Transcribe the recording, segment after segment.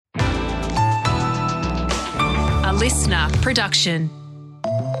A listener production.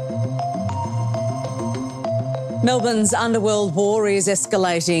 Melbourne's underworld war is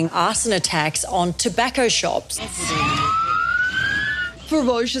escalating arson attacks on tobacco shops.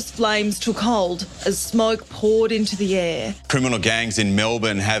 Ferocious flames took hold as smoke poured into the air. Criminal gangs in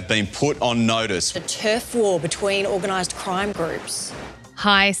Melbourne have been put on notice. A turf war between organised crime groups.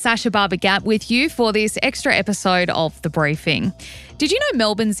 Hi, Sasha Barber-Gatt with you for this extra episode of The Briefing. Did you know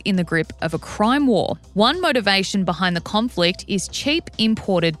Melbourne's in the grip of a crime war? One motivation behind the conflict is cheap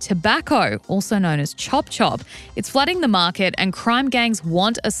imported tobacco, also known as chop chop. It's flooding the market and crime gangs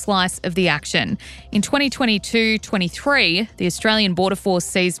want a slice of the action. In 2022-23, the Australian Border Force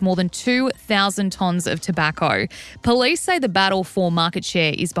seized more than 2,000 tonnes of tobacco. Police say the battle for market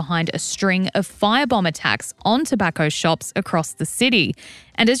share is behind a string of firebomb attacks on tobacco shops across the city.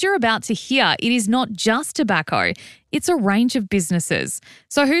 And as you're about to hear, it is not just tobacco, it's a range of businesses.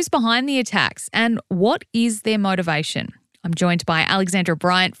 So who's behind the attacks and what is their motivation? I'm joined by Alexandra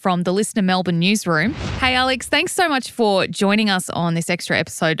Bryant from the Listener Melbourne newsroom. Hey Alex, thanks so much for joining us on this extra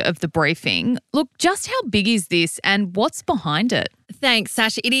episode of The Briefing. Look, just how big is this and what's behind it? Thanks,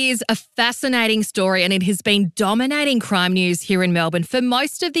 Sash. It is a fascinating story and it has been dominating crime news here in Melbourne for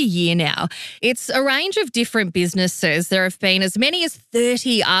most of the year now. It's a range of different businesses. There have been as many as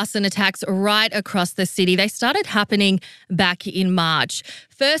 30 arson attacks right across the city. They started happening back in March.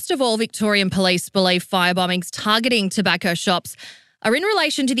 First of all, Victorian police believe firebombings targeting tobacco shops are in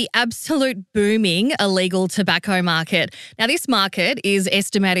relation to the absolute booming illegal tobacco market. Now, this market is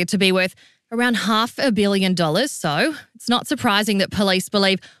estimated to be worth around $500 million, so it's not surprising that police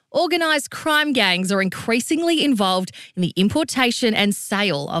believe organised crime gangs are increasingly involved in the importation and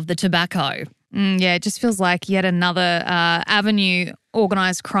sale of the tobacco. Yeah, it just feels like yet another avenue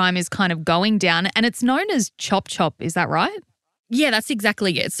organised crime is kind of going down, and it's known as chop chop, is that right? Yeah, that's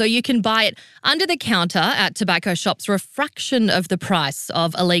exactly it. So you can buy it under the counter at tobacco shops for a fraction of the price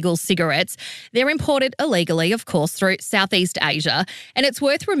of illegal cigarettes. They're imported illegally, of course, through Southeast Asia. And it's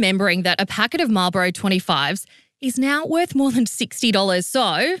worth remembering that a packet of Marlboro 25s is now worth more than $60.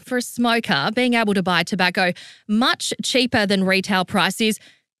 So for a smoker, being able to buy tobacco much cheaper than retail price is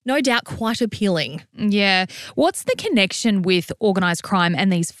no doubt quite appealing. Yeah. What's the connection with organised crime and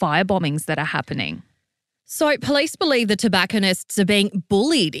these firebombings that are happening? So police believe the tobacconists are being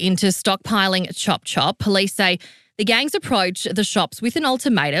bullied into stockpiling chop chop. Police say the gangs approach the shops with an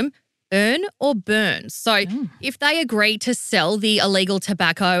ultimatum, earn or burn. So if they agree to sell the illegal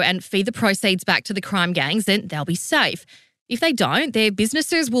tobacco and feed the proceeds back to the crime gangs, then they'll be safe. If they don't, their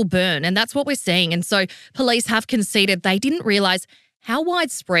businesses will burn, and that's what we're seeing. And so police have conceded they didn't realise how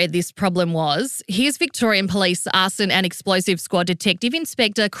widespread this problem was. Here's Victorian Police Arson and Explosive Squad Detective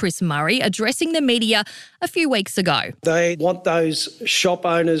Inspector Chris Murray addressing the media a few weeks ago. They want those shop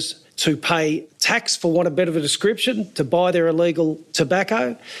owners to pay tax, for want of a better description, to buy their illegal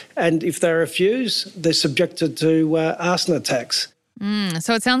tobacco. And if they refuse, they're subjected to arson attacks.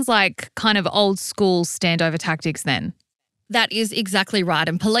 So it sounds like kind of old school standover tactics then. That is exactly right.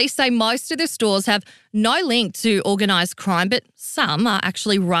 And police say most of the stores have no link to organised crime, but some are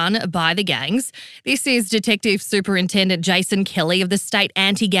actually run by the gangs. This is Detective Superintendent Jason Kelly of the State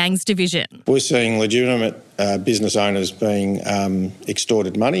Anti-Gangs Division. We're seeing legitimate business owners being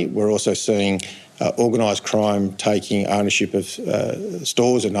extorted money. We're also seeing organised crime taking ownership of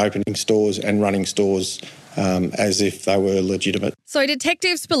stores and opening stores and running stores as if they were legitimate. So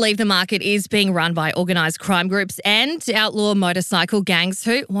detectives believe the market is being run by organised crime groups and outlaw motorcycle gangs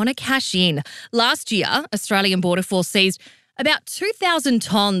who want to cash in. Last year, Australian Border Force seized about 2,000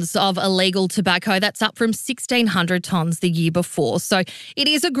 tonnes of illegal tobacco. That's up from 1,600 tonnes the year before. So it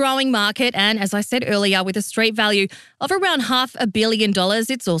is a growing market, and as I said earlier, with a street value of around $500 million,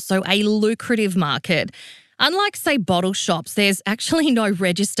 it's also a lucrative market. Unlike, say, bottle shops, there's actually no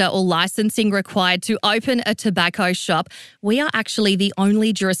register or licensing required to open a tobacco shop. We are actually the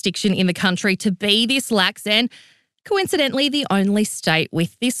only jurisdiction in the country to be this lax and, coincidentally, the only state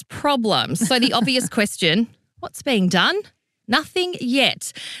with this problem. So the obvious question, what's being done? Nothing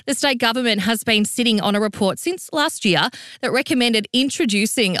yet. The state government has been sitting on a report since last year that recommended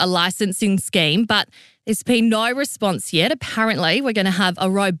introducing a licensing scheme, but there's been no response yet. Apparently, we're going to have a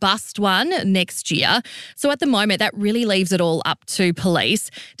robust one next year. So at the moment, that really leaves it all up to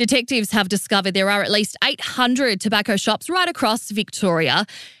police. Detectives have discovered there are at least 800 tobacco shops right across Victoria,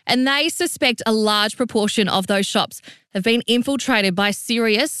 and they suspect a large proportion of those shops have been infiltrated by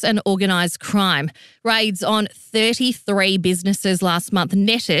serious and organised crime. Raids on 33 businesses last month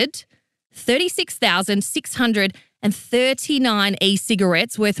netted 36,639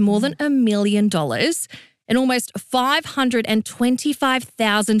 e-cigarettes worth more than $1 million and almost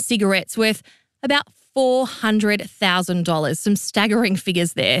 525,000 cigarettes worth about $400,000. Some staggering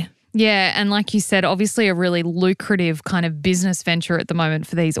figures there. Yeah, and like you said, obviously a really lucrative kind of business venture at the moment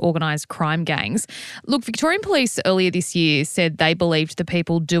for these organised crime gangs. Look, Victorian Police earlier this year said they believed the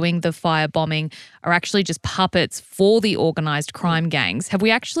people doing the firebombing are actually just puppets for the organised crime gangs. Have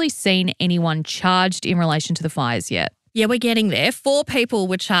we actually seen anyone charged in relation to the fires yet? Yeah, we're getting there. 4 people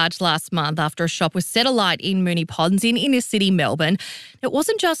were charged last month after a shop was set alight in Moonee Ponds in inner city Melbourne. It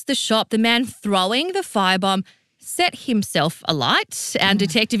wasn't just the shop. The man throwing the firebomb set himself alight, and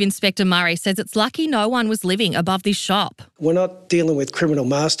Detective Inspector Murray says it's lucky no one was living above this shop. We're not dealing with criminal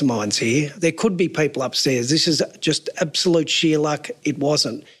masterminds here. There could be people upstairs. This is just absolute sheer luck. It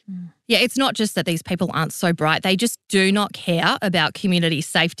wasn't. Yeah, it's not just that these people aren't so bright. They just do not care about community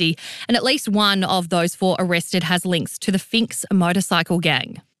safety. And at least one of those 4 arrested has links to the Finks motorcycle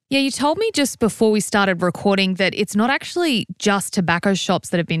gang. Yeah, you told me just before we started recording that it's not actually just tobacco shops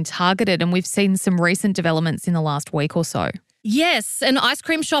that have been targeted, and we've seen some recent developments in the last week or so. Yes, an ice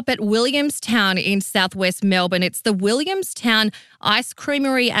cream shop at Williamstown in southwest Melbourne. It's the Williamstown Ice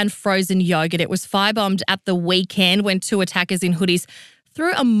Creamery and Frozen Yogurt. It was firebombed at the weekend when 2 attackers in hoodies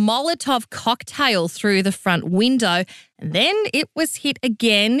threw a Molotov cocktail through the front window. And then it was hit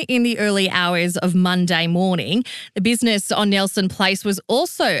again in the early hours of Monday morning. The business on Nelson Place was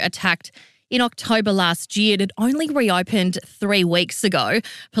also attacked in October last year. It had only reopened 3 weeks ago.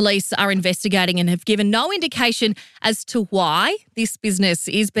 Police are investigating and have given no indication as to why this business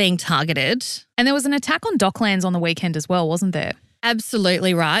is being targeted. And there was an attack on Docklands on the weekend as well, wasn't there?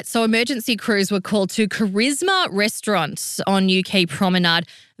 Absolutely right. So emergency crews were called to Charisma Restaurant on UK Promenade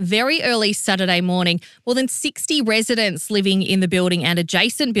very early Saturday morning. More than 60 residents living in the building and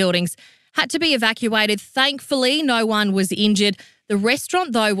adjacent buildings had to be evacuated. Thankfully, no one was injured. The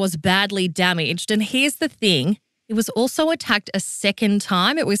restaurant, though, was badly damaged. And here's the thing. It was also attacked a second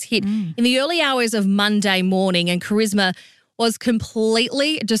time. It was hit in the early hours of Monday morning, and Charisma was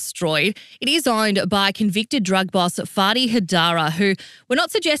completely destroyed. It is owned by convicted drug boss Fadi Hadara, who we're not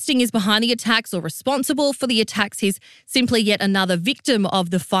suggesting is behind the attacks or responsible for the attacks. He's simply yet another victim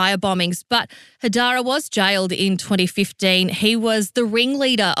of the fire bombings. But Hadara was jailed in 2015. He was the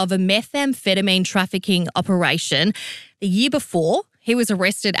ringleader of a methamphetamine trafficking operation. The year before, he was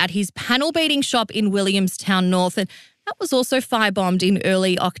arrested at his panel beating shop in Williamstown North, and that was also firebombed in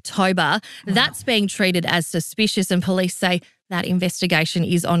early October. Wow. That's being treated as suspicious, and police say that investigation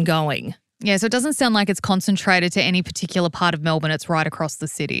is ongoing. Yeah, so it doesn't sound like it's concentrated to any particular part of Melbourne. It's right across the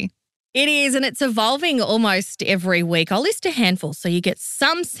city. It is, and it's evolving almost every week. I'll list a handful so you get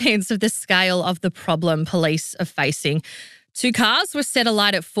some sense of the scale of the problem police are facing. 2 cars were set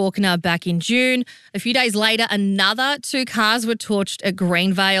alight at Fawkner back in June. A few days later, another 2 cars were torched at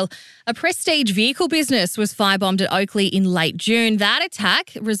Greenvale. A prestige vehicle business was firebombed at Oakley in late June. That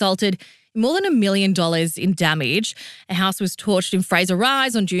attack resulted in more than $1 million in damage. A house was torched in Fraser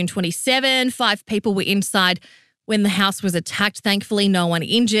Rise on June 27. 5 people were inside when the house was attacked. Thankfully, no one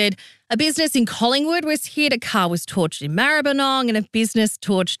injured. A business in Collingwood was hit. A car was torched in Maribyrnong, and a business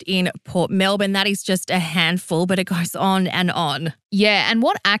torched in Port Melbourne. That is just a handful, but it goes on and on. Yeah, and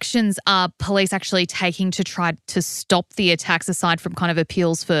what actions are police actually taking to try to stop the attacks aside from kind of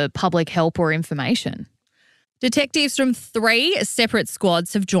appeals for public help or information? Detectives from 3 separate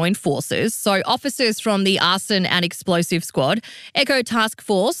squads have joined forces. So officers from the Arson and Explosive Squad, Echo Task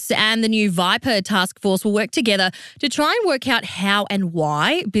Force and the new Viper Task Force will work together to try and work out how and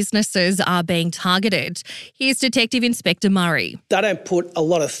why businesses are being targeted. Here's Detective Inspector Murray. They don't put a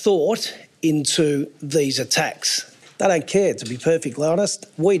lot of thought into these attacks. They don't care, to be perfectly honest.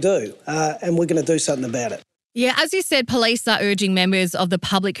 We do, and we're going to do something about it. Yeah, as you said, police are urging members of the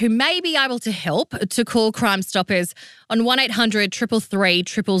public who may be able to help to call Crime Stoppers on 1800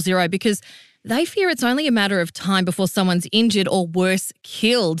 333 000 because they fear it's only a matter of time before someone's injured or worse,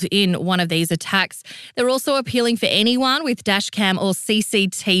 killed in one of these attacks. They're also appealing for anyone with dashcam or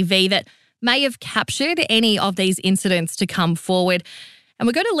CCTV that may have captured any of these incidents to come forward. And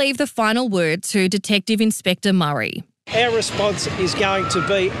we're going to leave the final word to Detective Inspector Murray. Our response is going to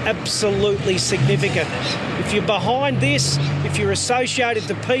be absolutely significant. If you're behind this, if you're associated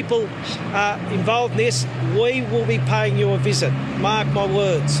to people involved in this, we will be paying you a visit. Mark my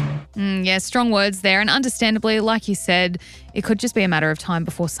words. Yeah, strong words there. And understandably, like you said, it could just be a matter of time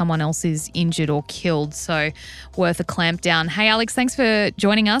before someone else is injured or killed. So worth a clamp down. Hey, Alex, thanks for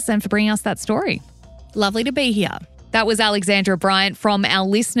joining us and for bringing us that story. Lovely to be here. That was Alexandra Bryant from our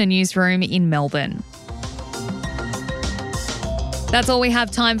listener newsroom in Melbourne. That's all we have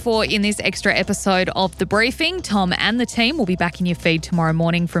time for in this extra episode of The Briefing. Tom and the team will be back in your feed tomorrow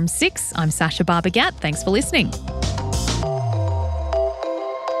morning from 6. I'm Sasha Barbagat. Thanks for listening.